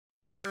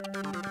Yeah!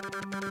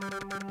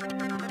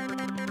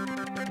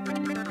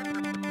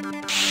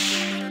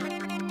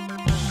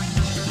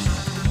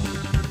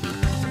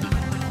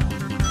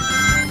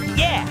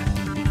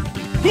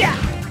 Yeah!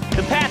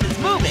 The path is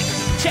moving!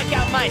 Check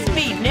out my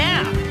speed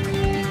now!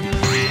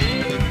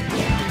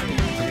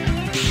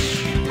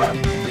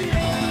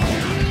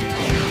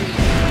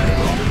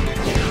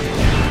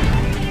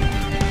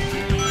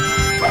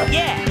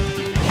 Yeah!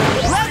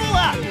 Level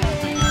up!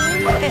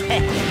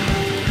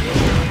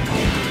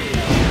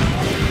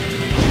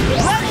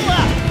 Level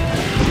up!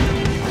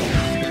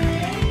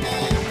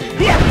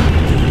 Yeah!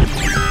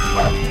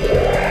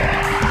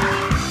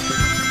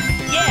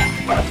 Yeah!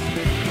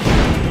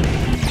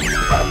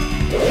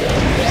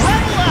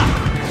 Level up!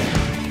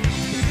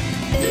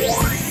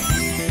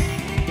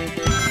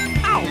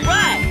 All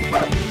right!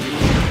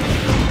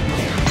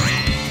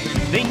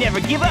 They never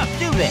give up,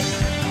 do they?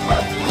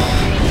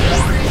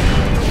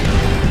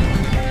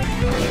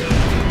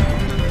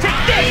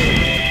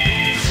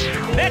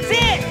 That's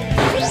it!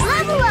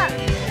 Level up!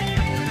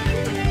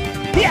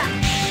 Yeah!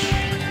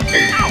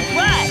 All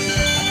right!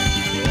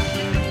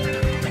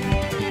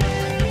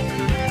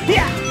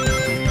 Yeah!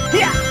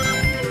 Yeah!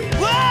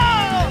 Whoa!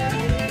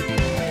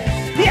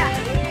 Yeah!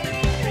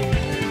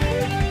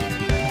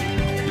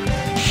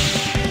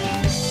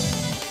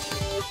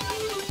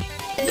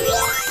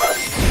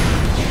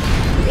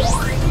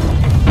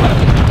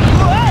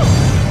 Whoa!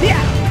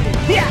 Yeah!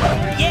 Yeah!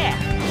 Yeah!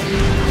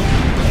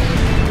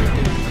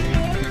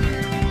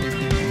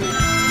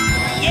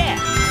 Yeah!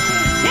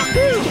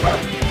 Yahoo!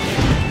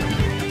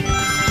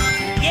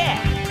 Yeah!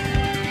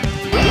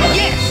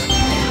 Yes!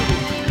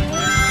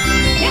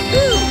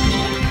 Yahoo!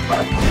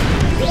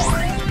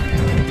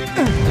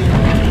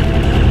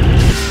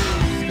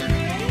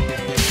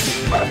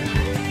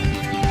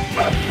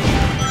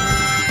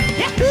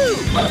 Yahoo!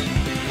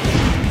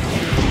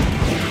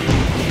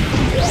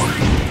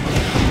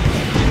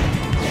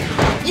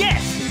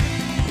 Yes!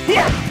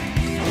 Yeah!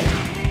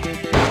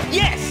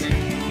 Yes!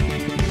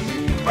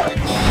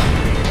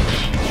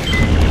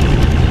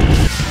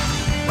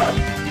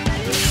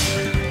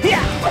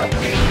 Yeah!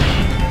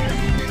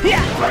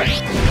 Yeah!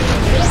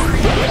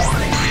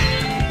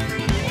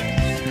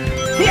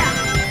 Yeah!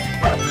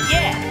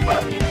 Yeah!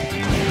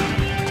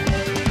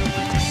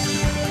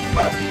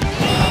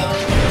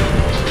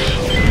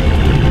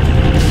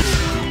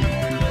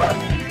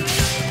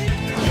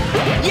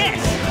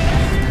 Yes!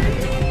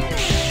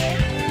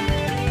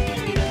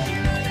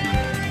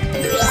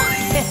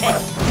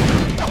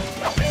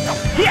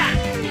 Yeah!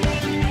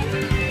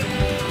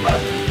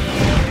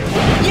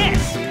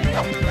 Yes!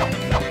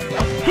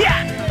 Yeah!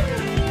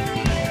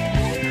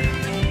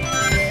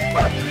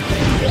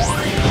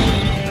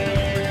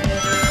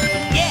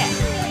 Yeah!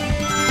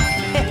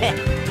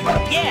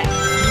 Yeah!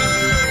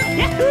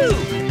 Yahoo!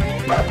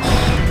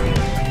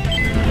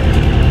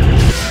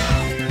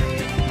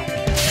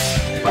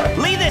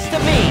 Leave this to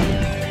me!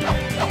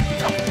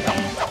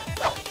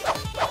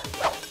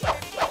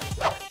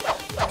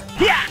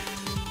 Yeah!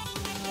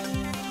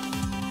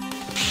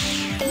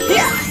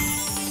 Yeah!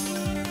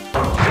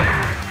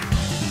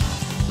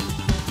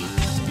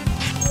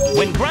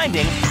 When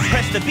grinding,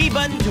 press the B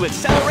button to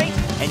accelerate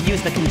and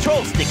use the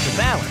control stick to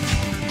balance.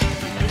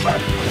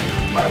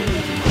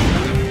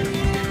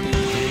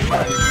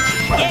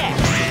 Yeah!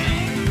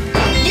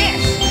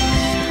 Yes!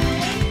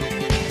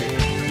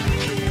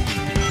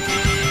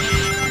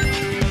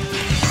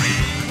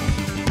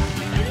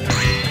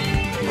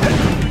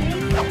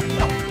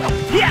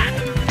 Yeah!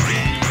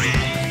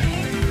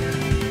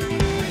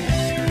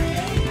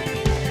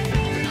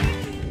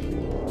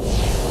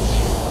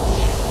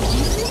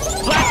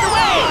 Blast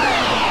away!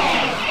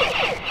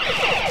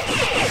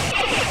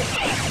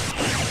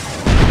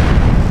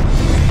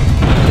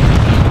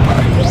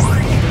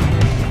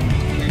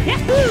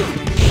 Yahoo!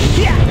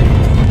 Yeah!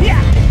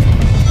 Yeah!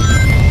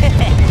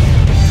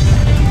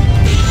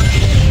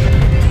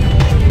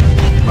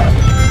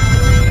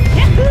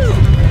 Yahoo!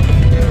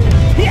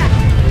 Yeah!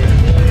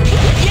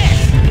 Yes!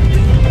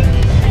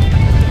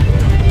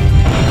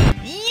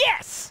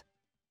 Yes!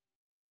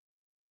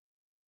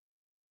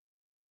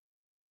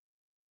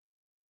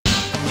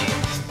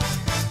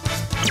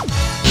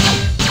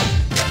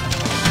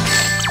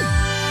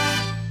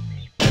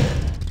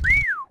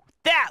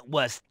 That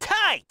was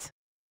tight!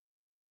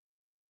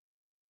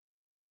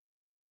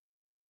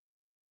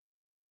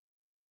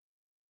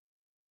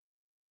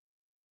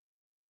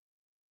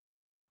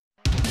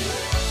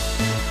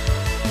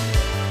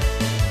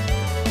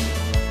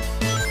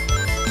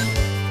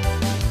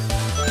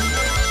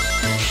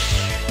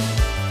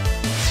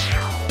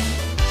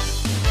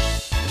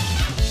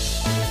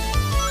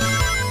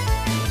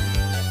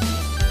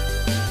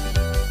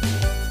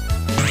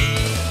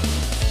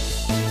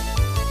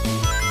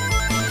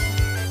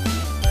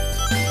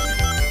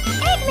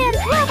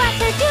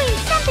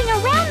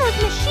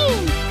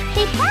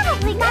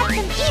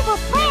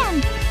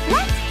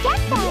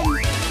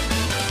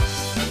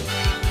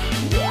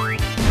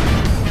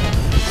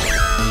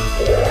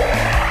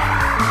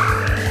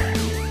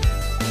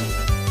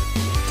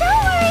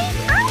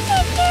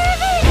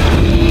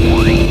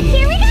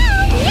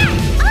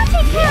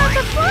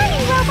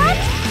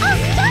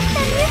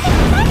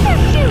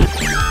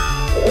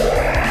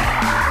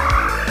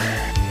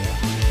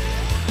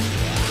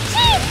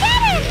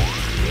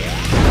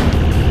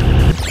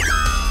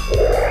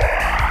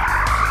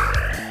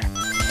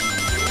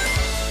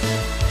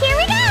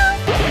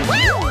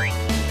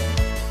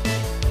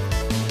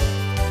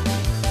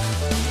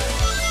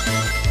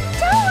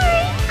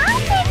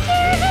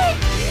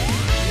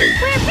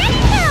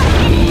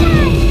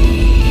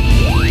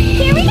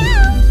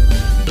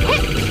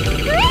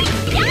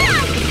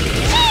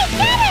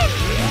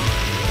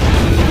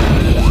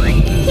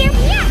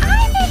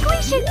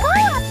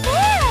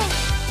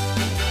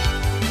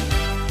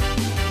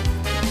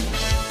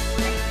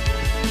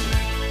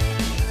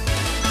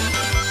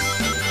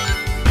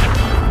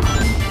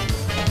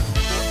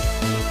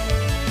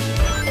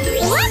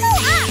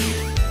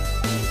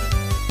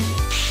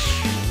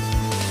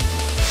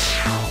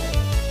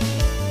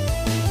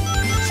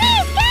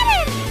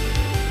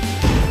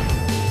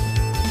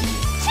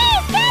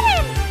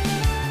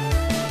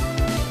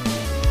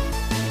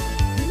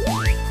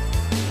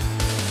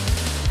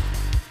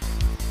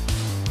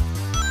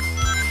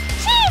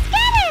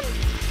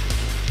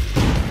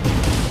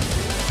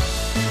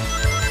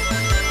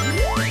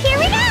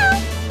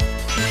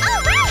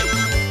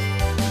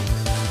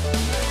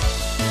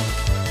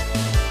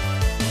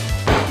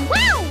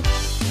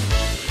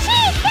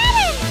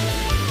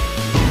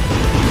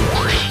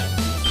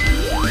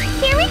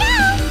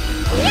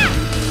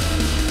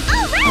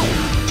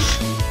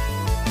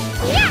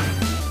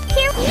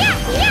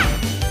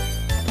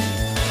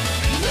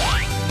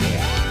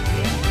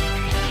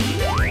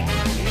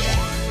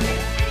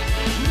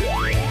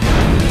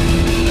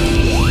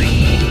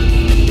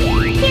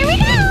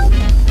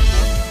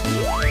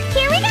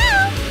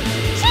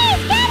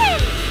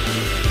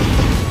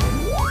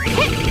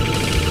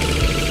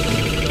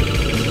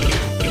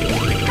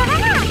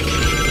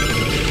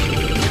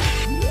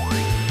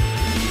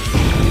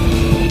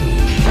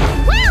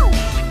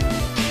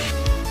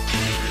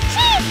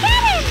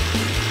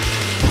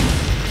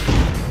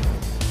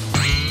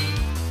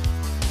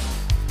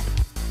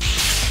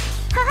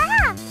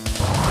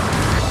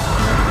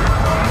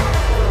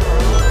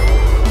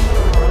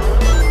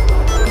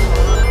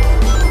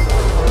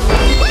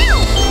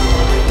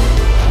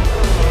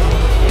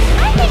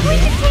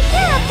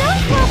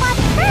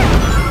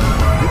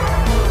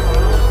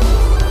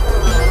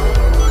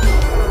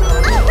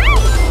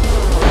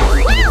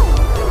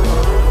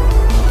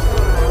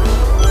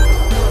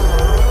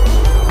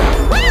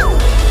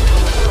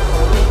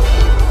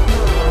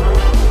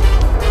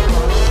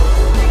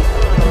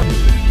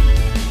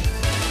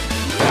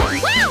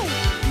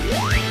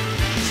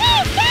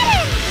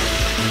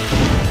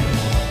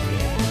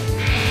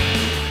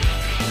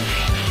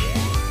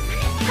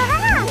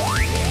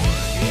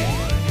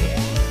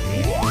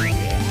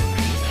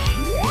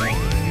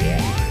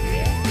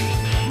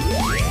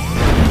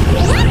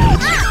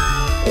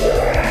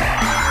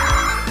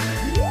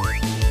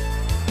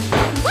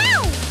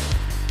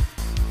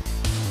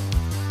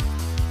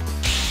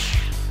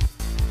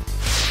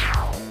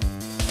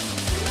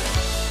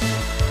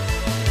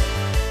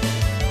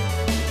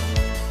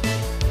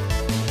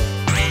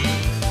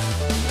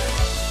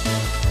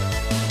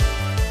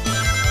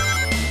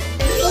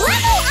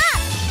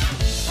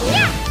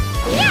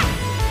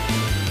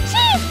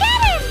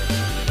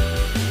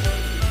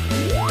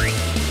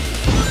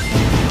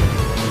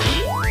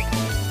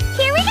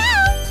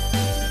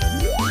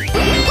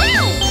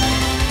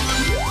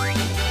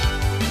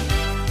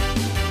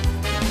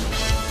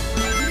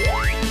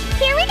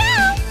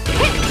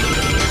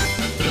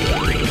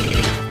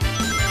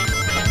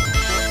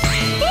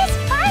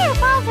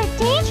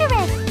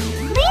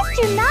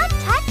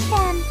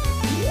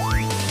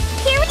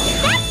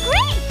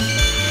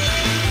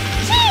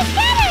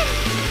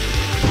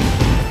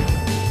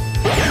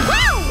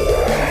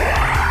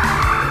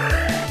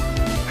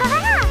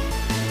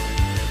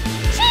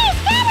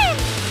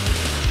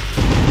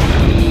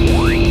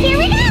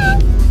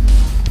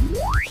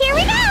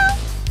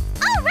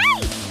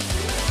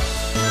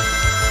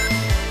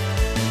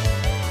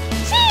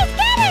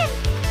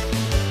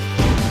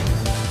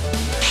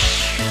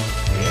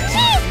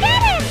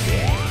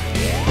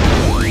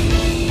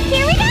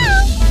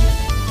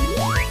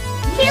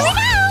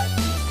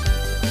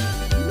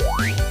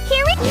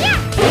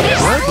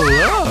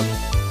 Level up!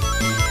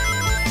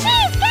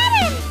 Cheese, get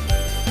him!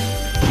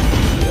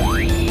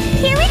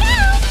 Here we go!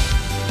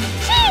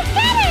 Cheese,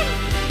 get him!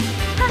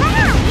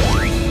 Ha-ha-ha!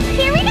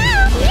 Here we go!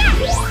 Yeah!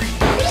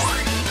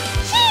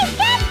 Cheese,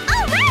 get...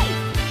 All right!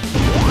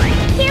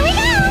 Here we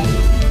go!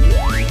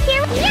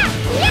 Here... Yeah!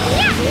 Yeah!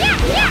 Yeah! Yeah!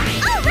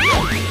 Yeah! All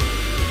right!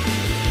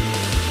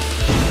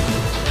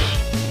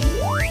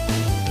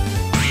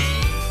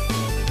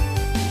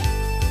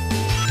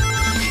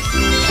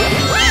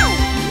 Wow!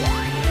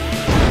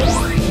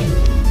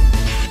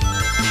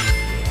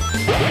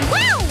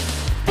 Wow!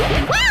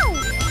 Wow!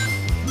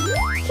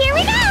 Here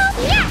we go!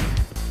 Yeah!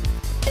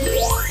 Here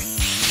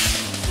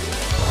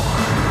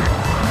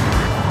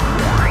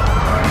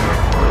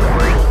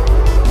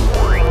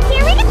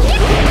we go! Yeah!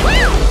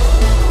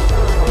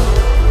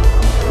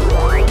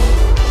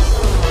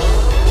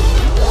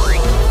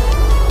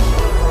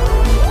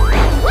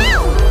 Wow!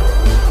 Wow!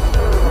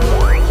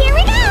 Here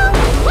we go!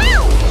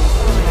 Wow!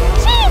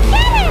 Cheese,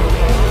 get him!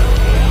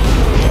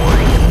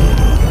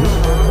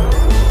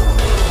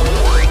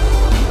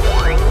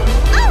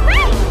 All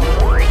right!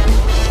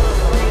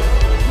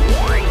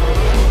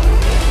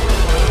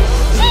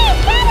 Cheese,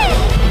 get him!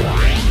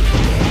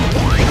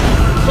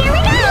 Here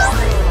we go!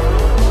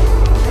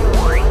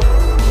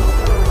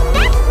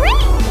 That's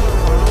great!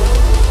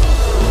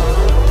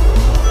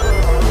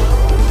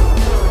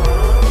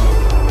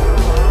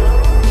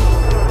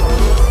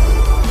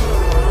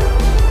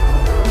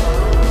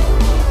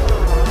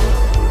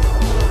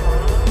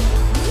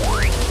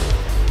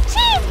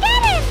 Cheese,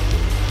 get him!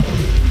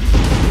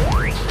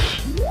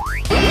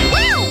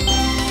 Wow!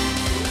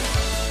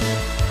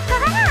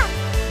 Ha-ha-ha!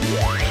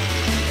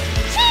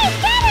 Cheese,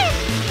 get him!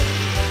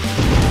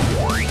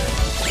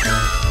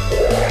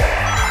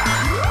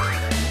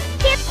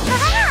 Here,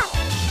 ha-ha-ha!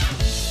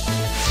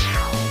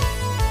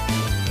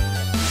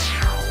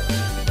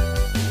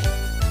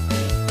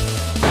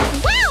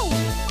 Wow!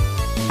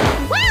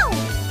 Wow!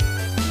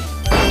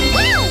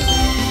 Wow!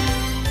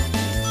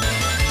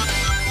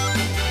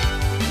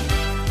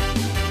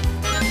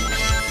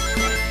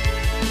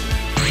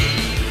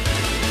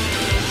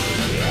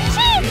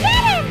 Cheese,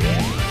 get him!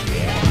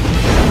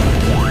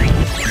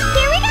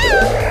 Here we go!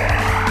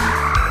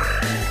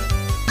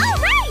 All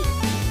right!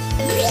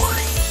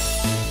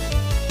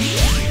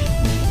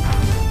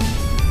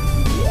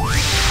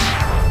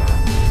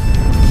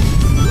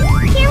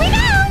 Here we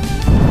go!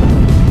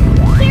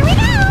 Here we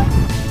go!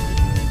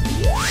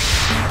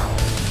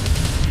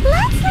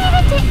 Let's leave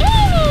it to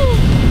Amy!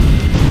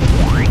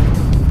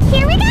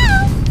 Here we go!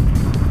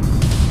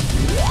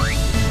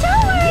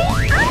 Don't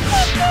worry, I'll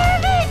take care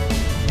of it!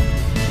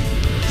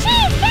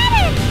 Cheese, get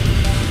him!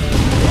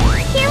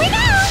 Here we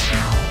go!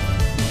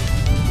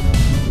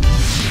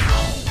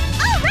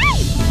 All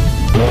right!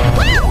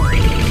 Wow!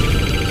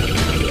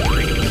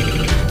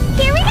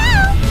 Here we go!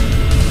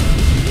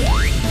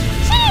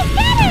 Cheese,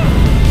 get him!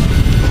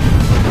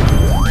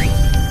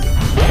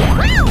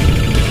 Wow!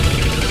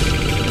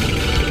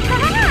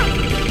 Ha-ha-ha!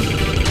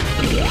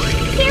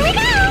 Here we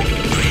go!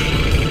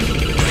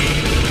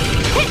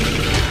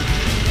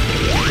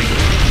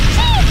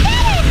 Cheese,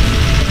 get him!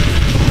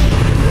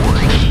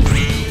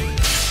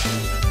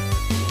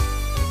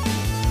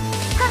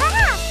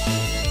 Ha-ha-ha!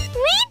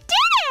 We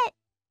did it!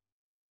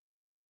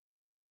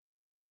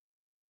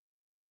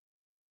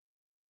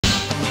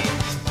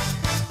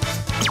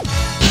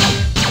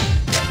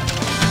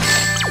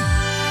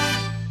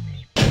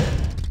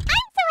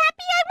 I'm so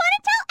happy I want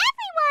to tell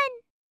everyone!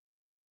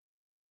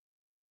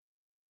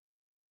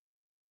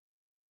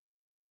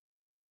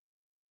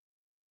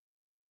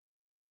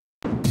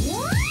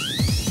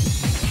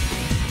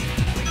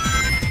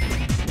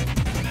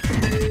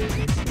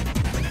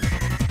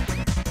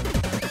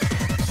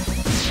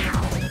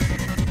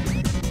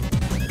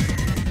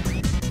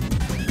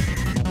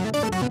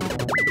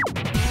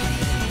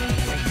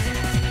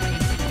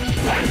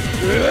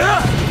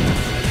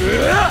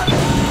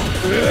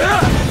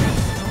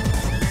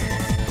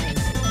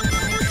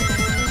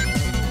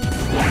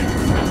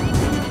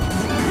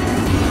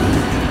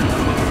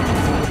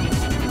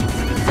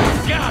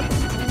 Got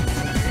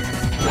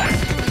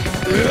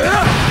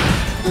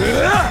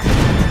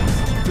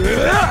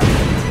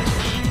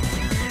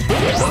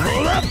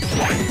Level up!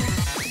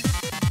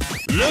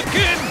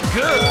 Looking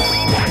good!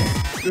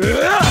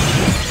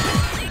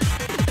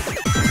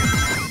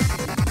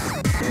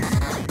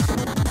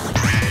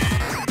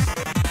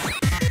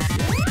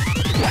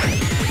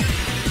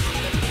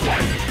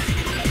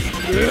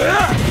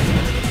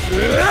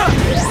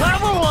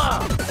 Level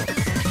up!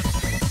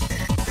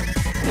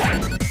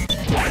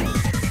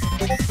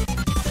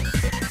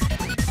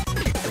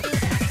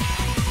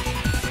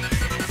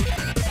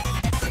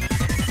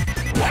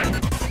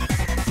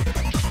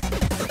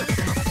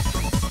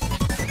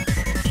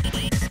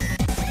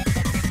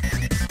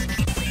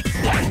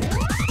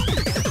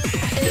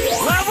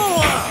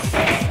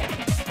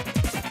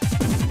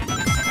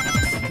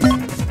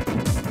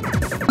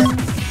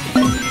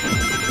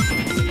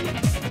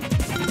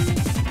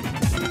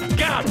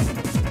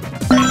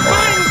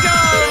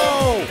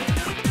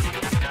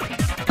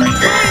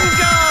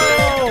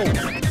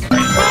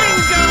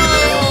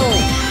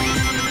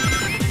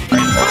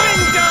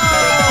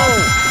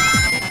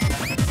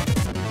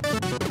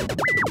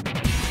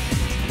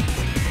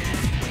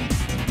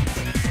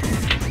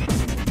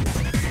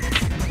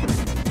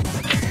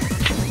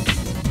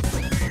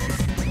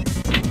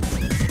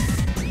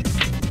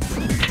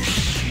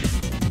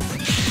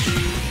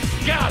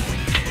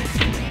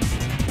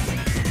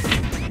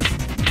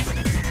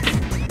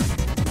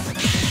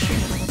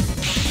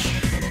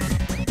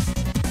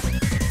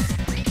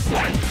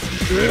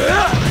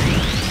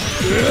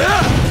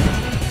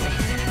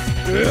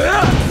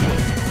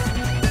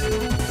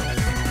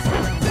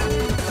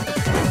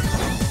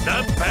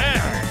 Not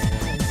bad.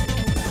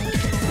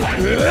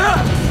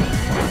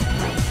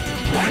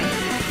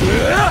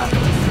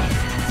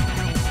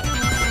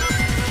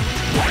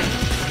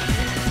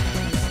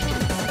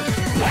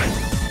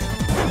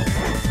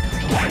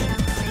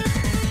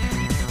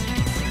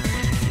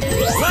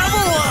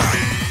 Level up!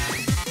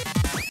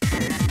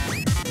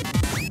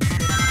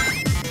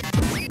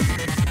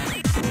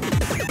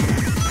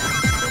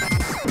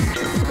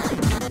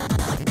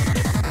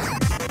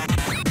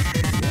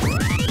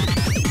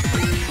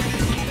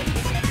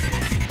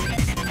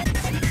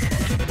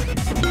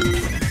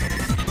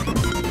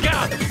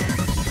 Got it!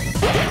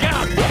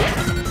 Got it!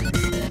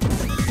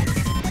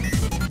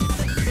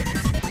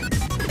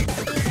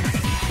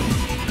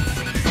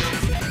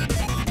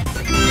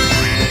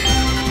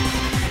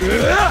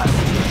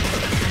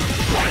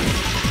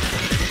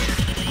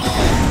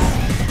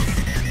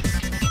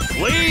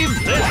 Leave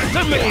this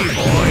to me,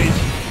 boys!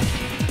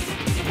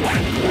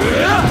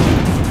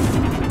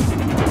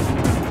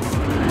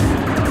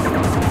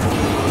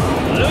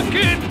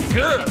 Looking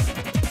good!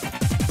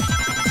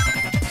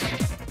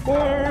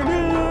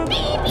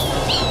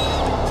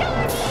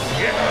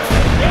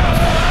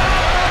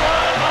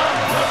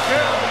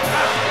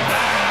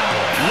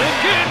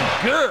 Looking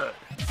good!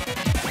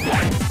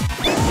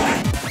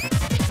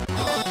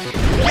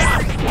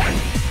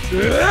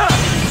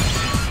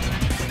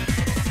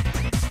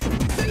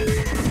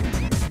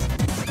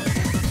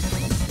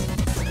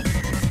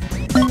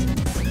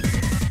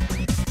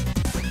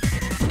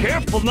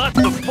 Careful not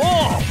to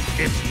fall!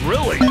 It's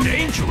really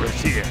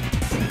dangerous here!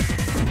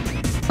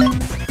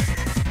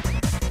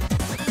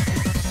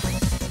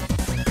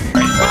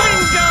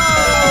 Bingo!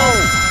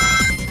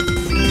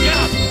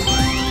 Yeah!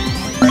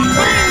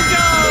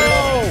 Bingo!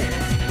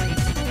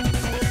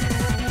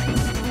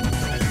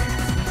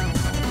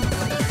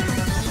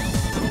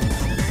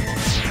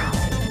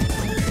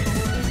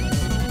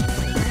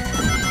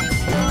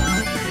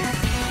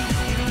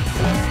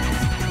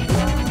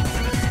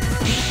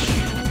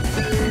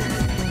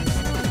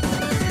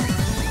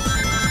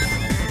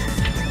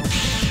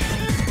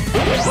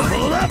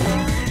 Level up!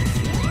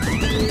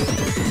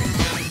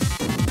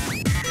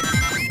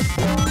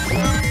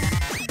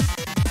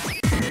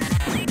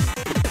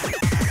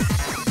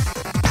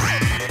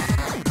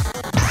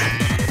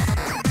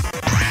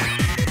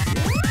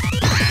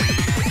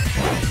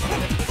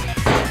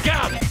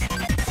 Got it!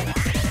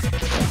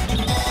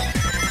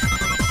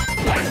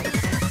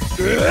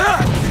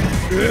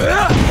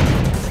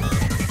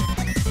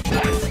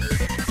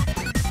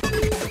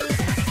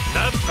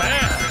 Not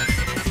bad!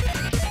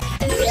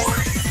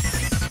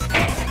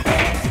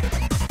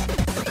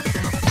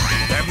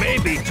 There may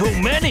be too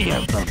many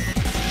of them.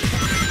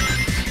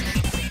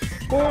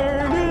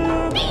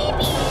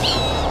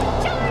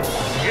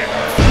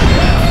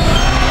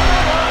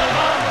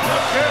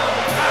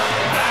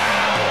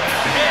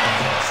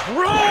 It's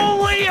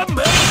truly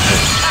amazing!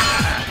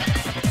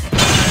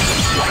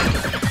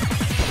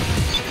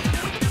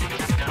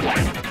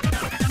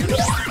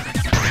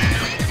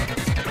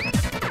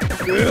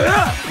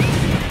 Got it!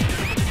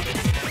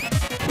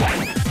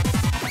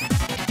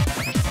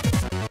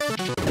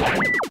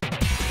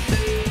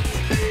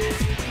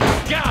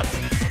 Got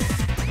it!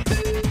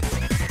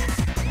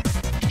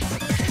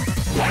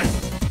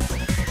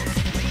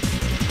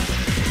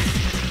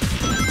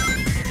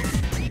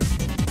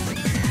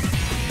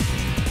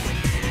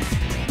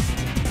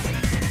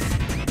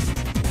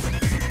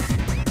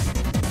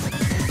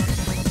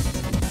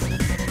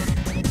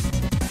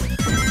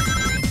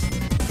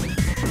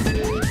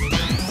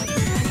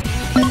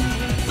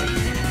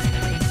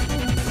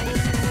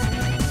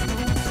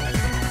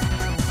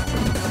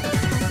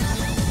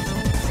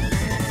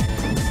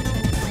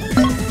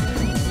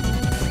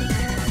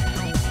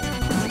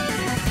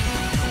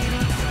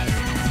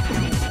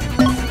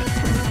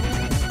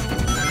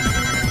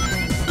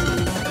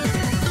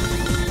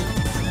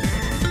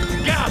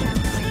 Got it!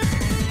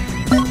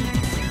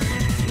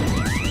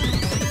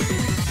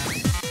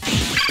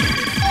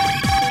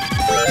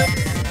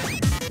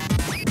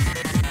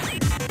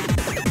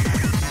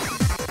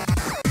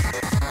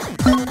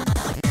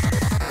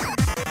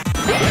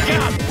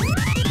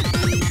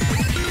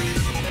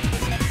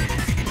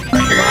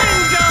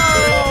 Bingo!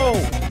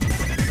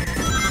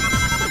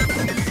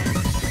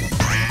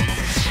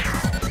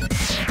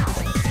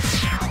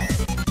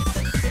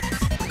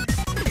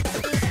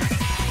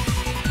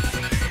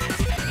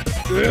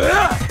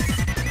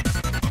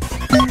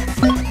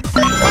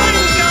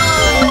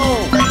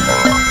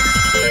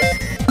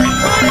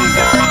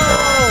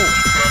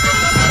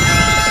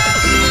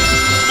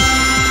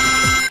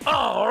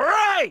 All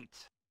right!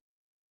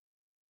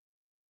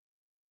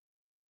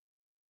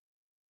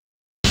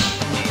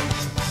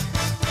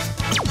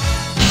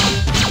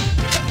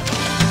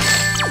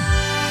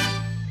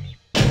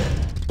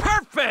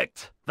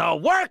 Perfect! The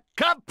work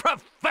of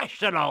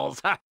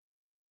professionals!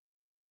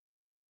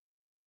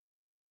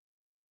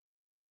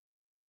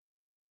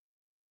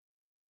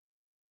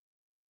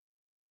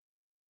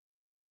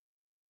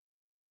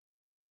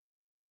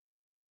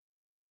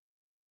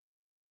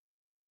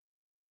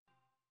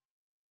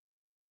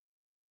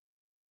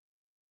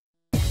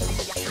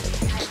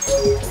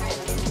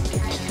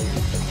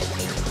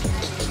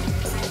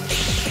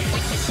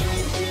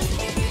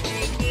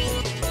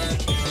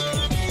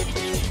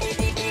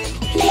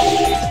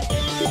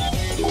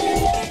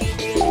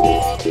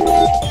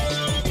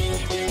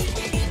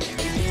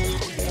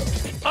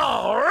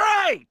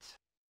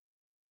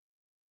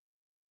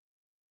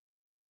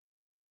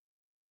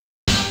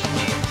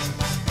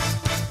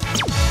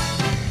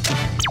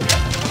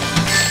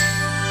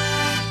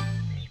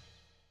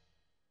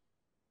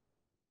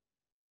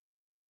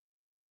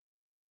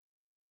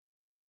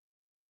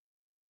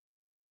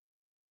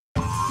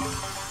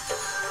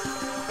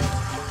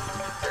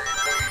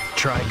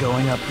 Try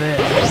going up there.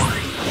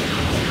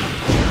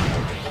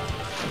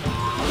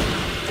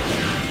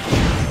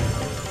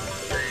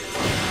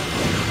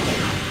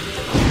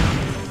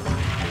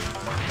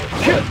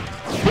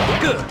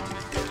 Good.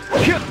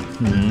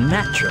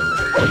 Naturally.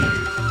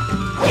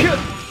 Good.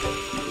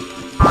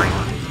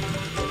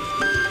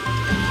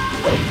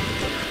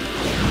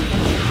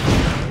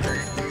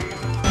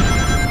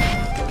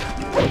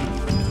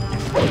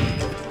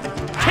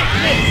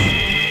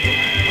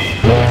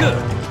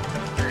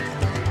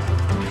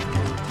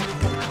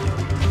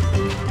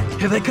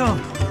 Here they come.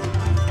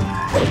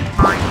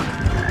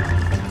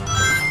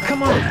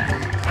 Come on.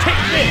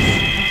 Take this.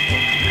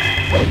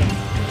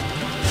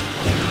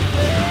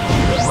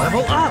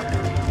 Level up.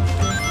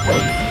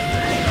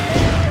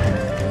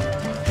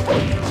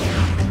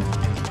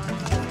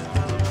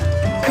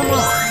 Come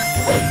on.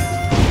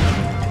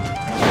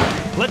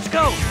 Let's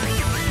go.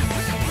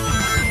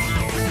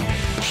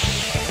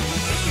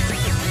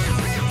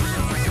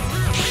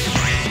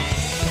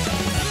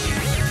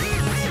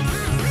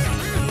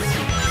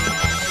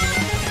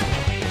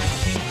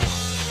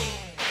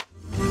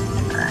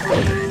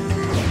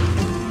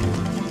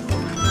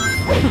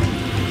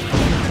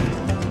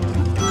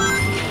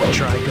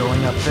 Try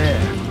going up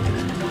there.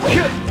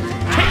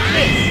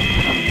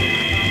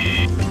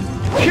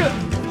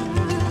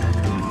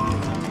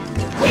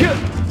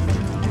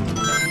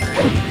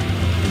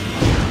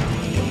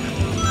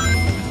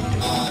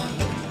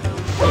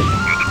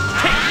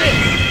 Take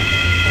this!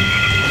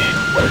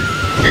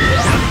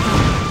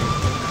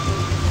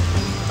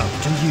 Up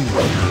to you,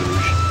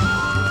 Rouge.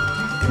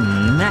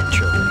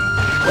 Naturally.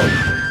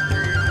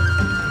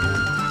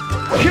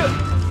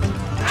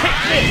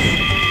 Take this!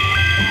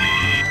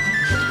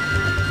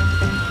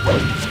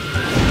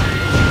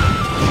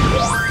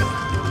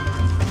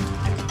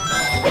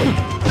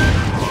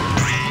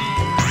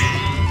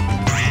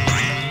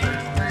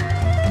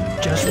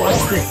 Just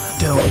watch this.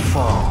 Don't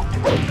fall.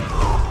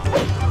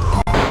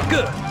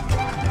 Good.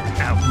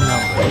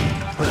 Outnumbered,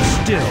 but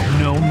still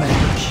no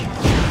match.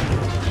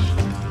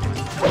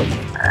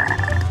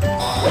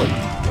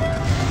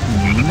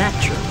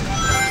 Naturally.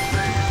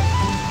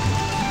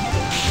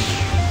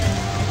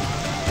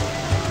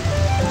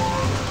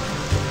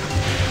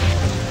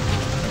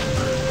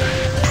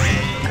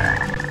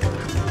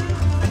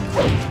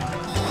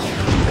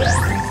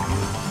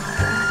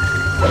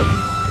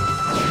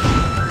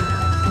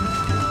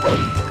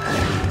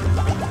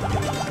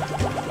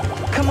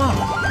 Come on.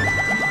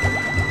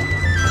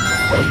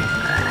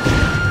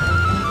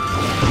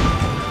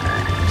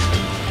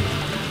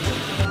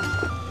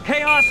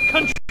 Chaos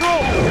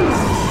control.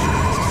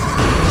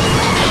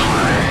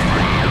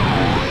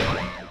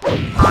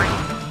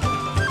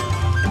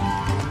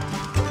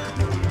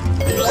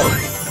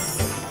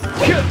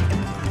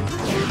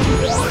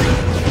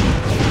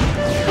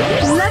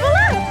 Level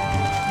up!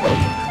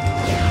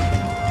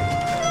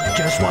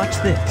 Just watch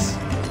this.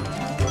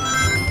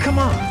 Come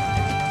on.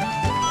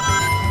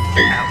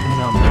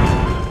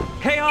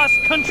 Outnumbered. Chaos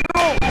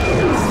control.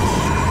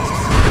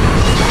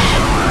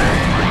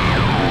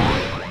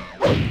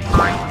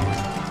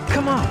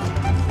 Come on.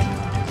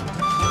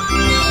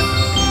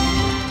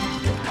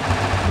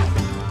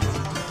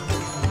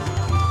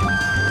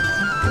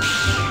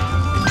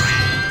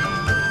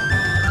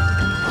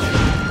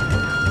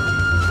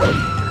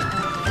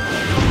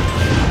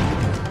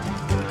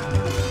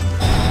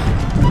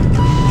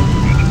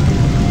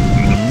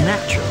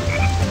 Naturally.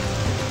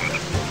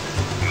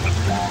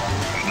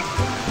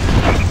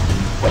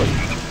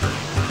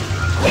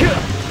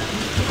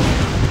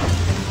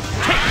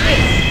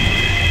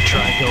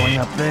 Try going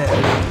up there.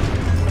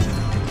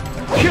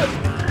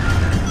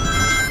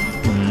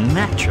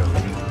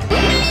 Naturally.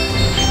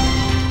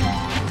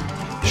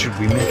 Should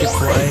we make it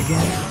fly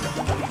again?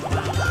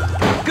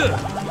 Good.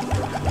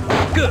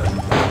 Good.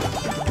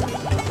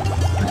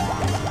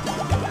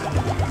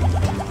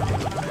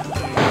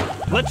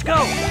 Let's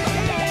go.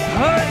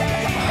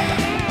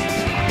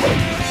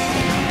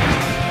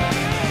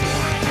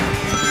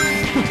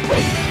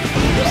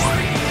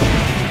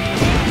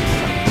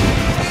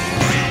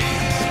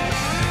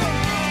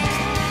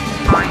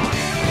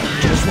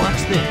 Just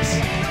watch this.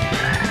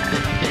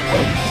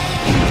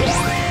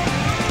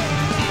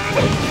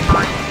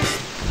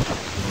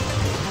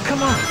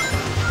 Come on.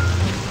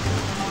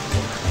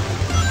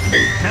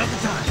 Now's the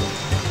time.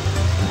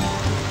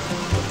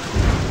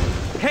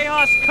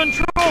 Chaos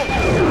control.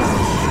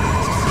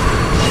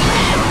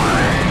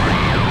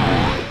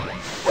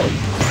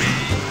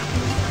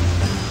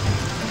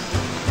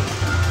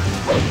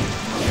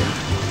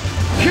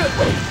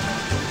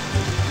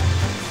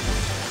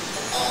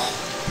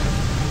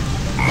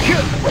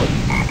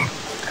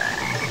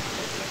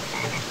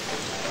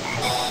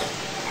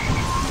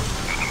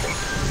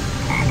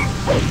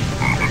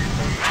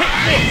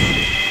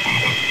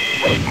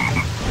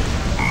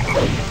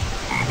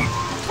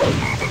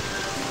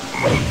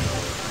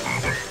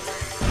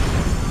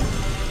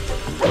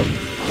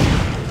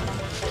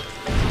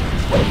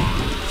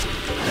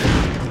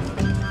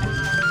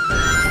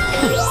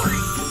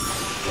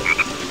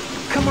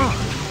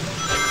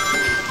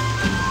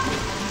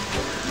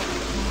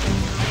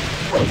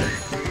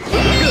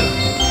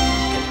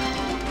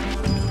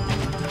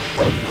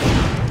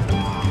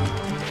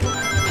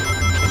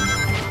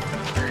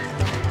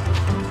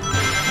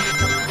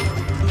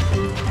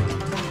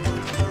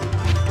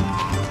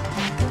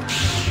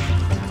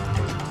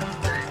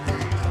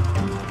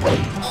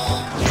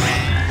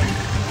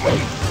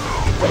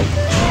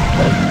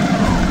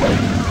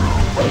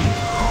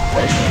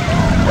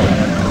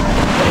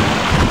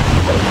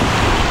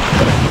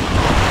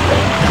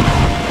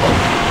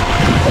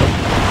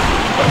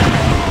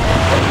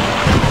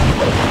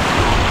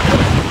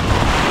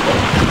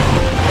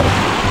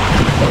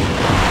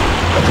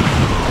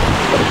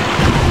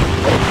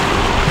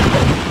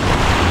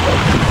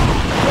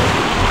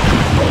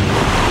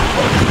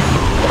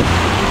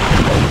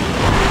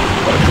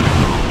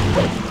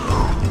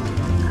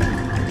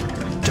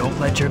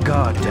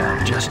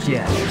 just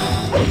yet.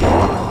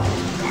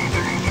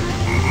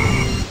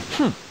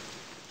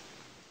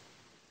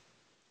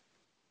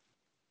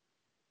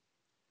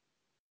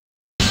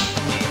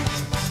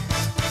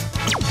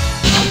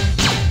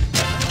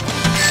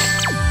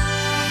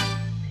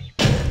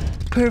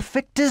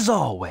 Perfect as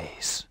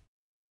always.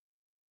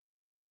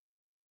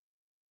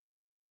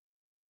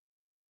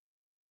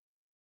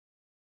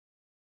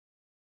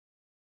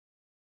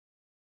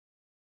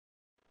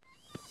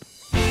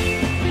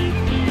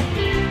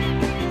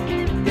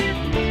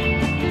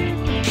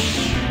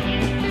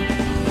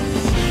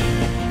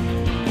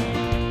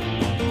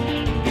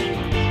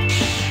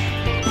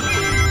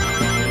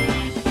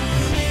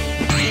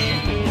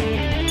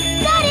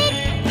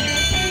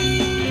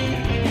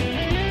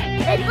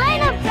 Let's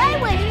line up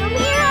sideways from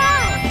here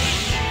on.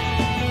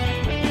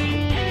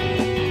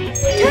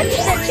 Touch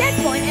the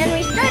checkpoint and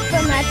restart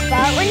from that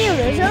spot when you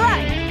lose a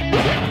life.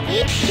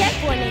 Each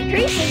checkpoint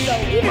increases the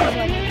leader's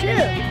limit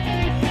too.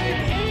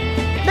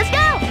 Let's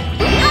go!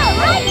 All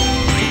right!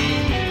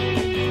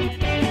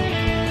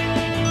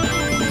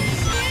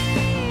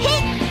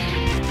 Hit!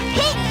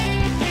 Hit!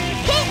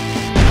 Hit!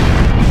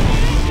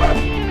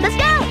 Let's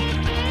go!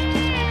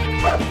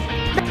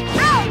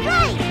 All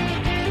right!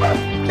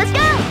 Let's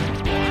go!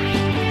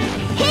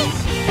 Hit!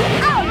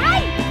 All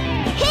right!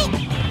 Hit!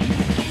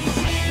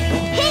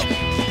 Hit!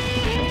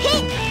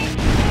 Hit!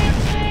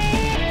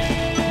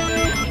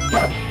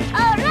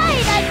 All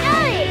right, I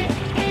got it!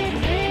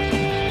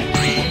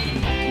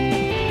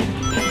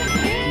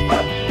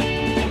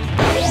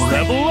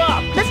 Level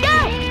up! Let's go!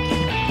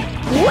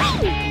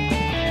 Whee!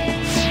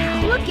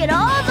 Look at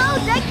all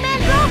those Eggman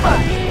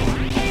robots!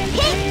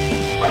 Hit!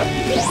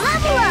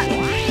 Level up!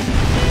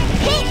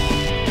 Hit!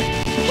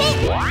 Hit!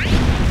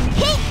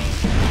 Hit!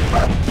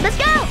 Let's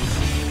go!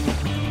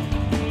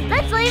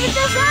 Let's leave it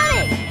to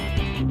Sonic!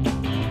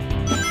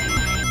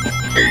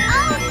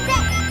 All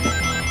set!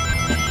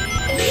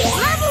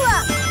 Level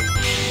up!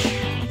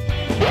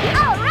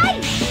 All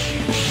right!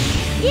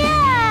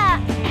 Yeah!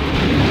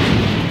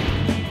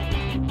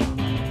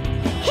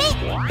 Hit!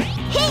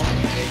 Hit!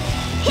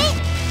 Hit!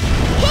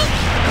 Hit!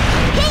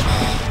 Hit!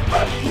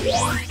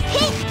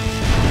 Hit!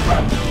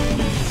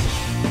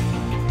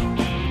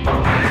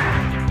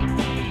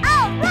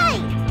 All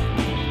right!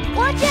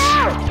 Watch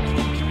out!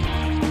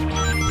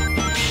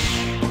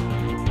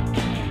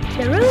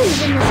 The rooms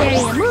in this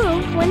area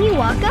move when you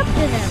walk up to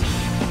them.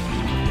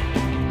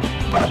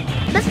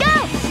 Let's go!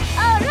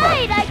 All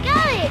right, I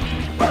got it!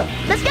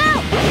 Let's go!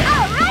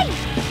 All right!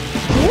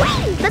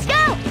 Whee! Let's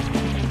go!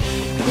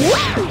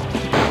 Whee!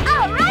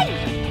 All right!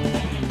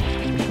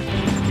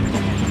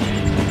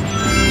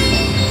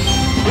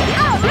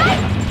 All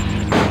right!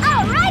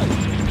 All right!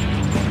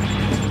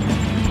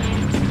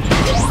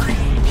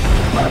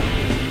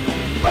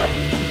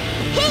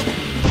 Hit!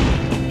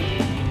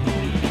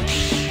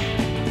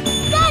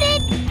 Got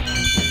it!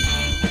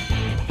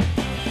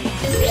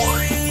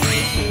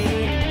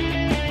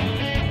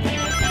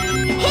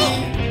 Hit!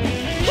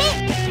 Hit!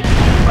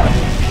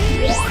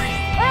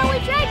 Why don't we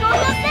try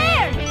going up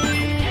there?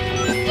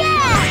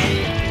 Yeah!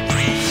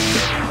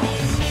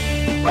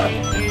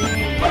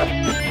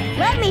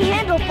 Let me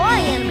handle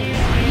flying enemies,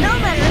 no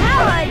matter how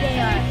high they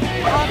are.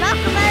 I'll knock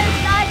them out of the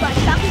sky by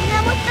shocking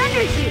them with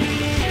thunder shoots.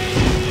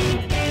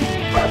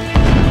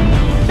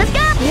 Let's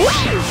go!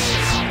 Whee!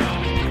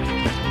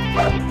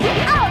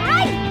 All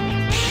right!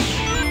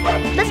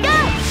 Let's go!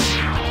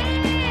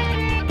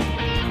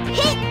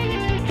 Hit!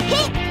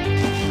 Hit!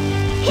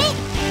 Hit!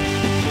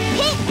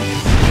 Hit!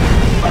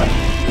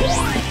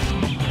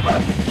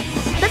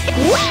 Let's go!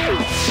 Whee!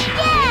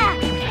 Yeah!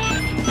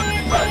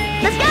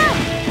 Let's go!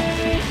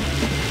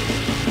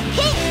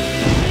 Hit!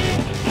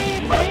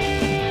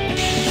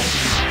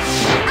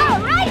 All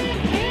right!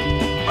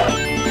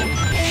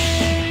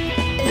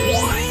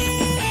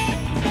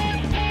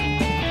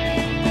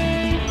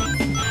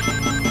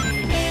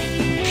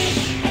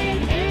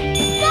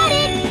 Got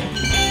it!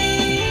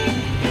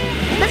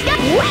 Let's go!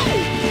 Whee!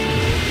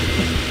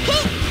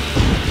 Hit!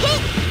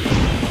 Hit!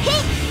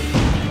 Hit!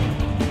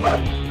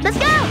 Let's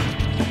go!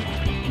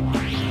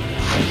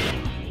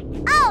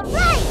 All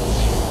right!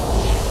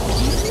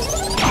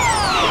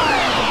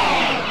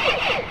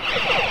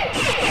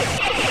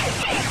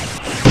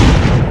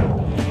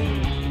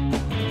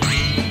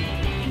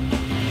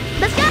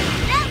 Let's go!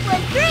 That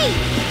was great!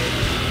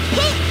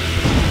 Hit!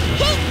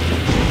 Hit!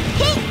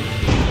 Hit!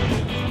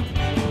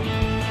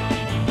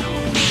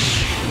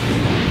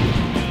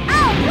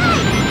 All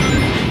right!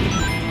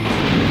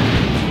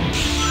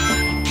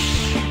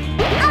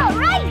 All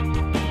right!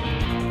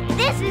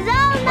 This is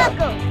all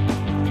Knuckles!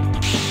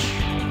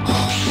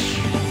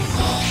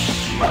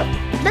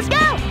 Let's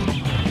go!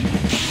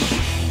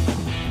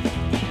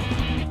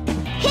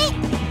 Hit!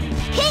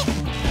 Hit!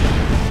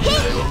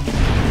 Hit!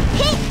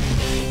 Hit!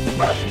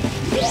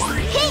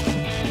 Hit!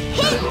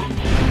 Hit!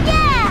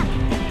 Yeah!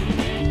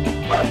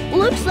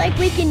 Looks like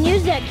we can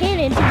use that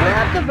cannon to blow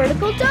up the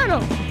vertical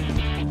tunnel.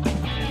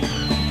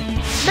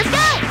 Let's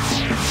go!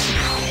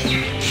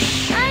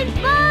 I'm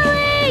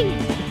falling!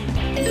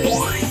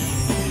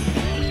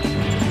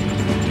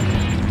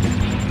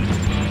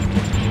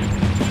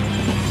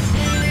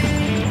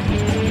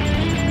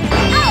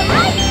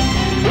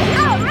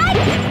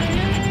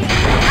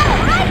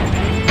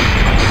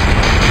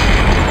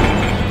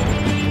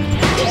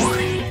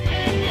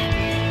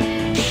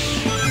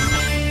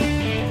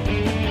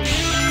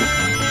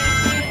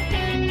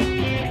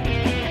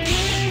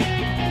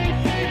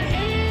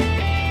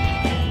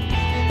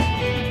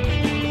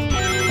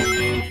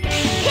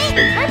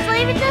 Let's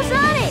leave it to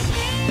Sonic.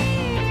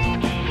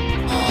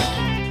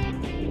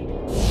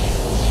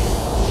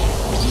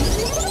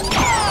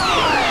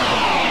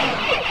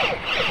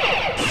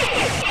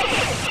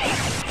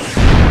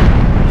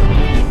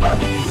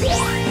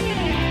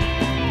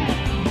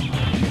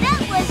 That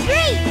was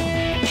great!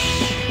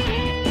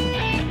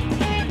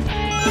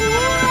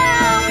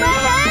 Wow, my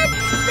head's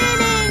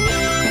spinning!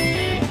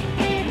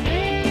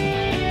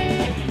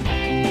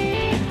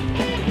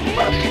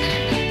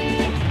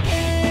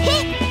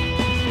 Hit!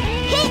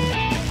 Hit!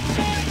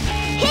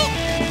 Hit!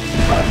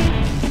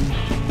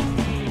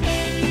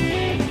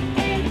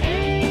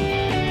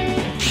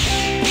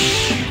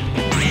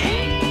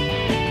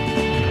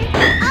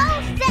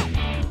 All set!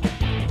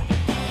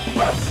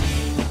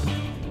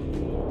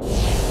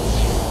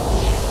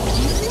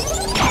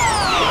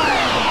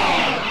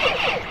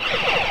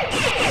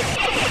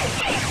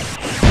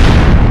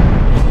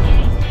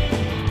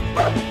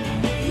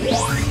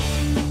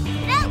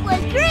 That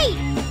was great!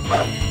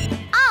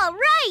 All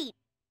right!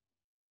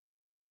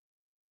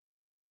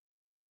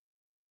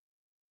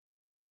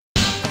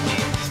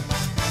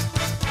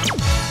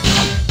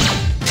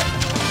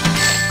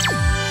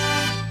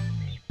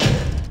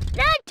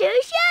 Not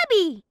too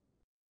shabby!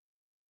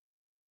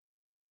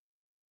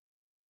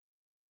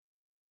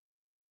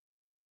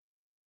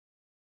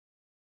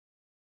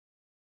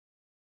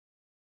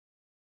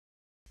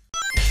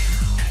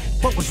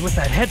 What was with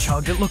that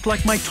hedgehog that looked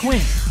like my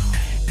twin?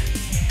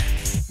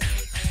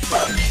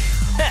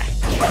 Heh,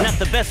 not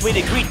the best way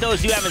to greet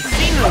those you haven't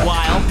seen in a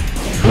while.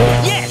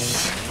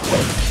 Yes!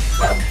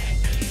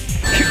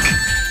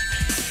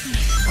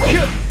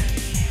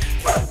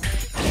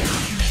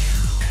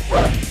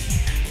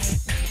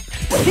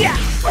 Yeah!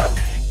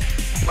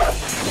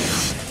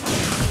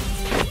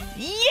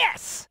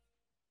 Yes!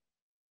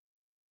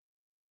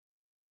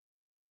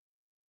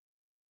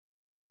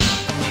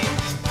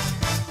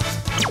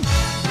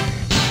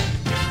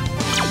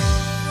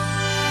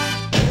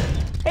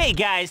 Hey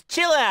guys,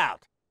 chill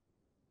out.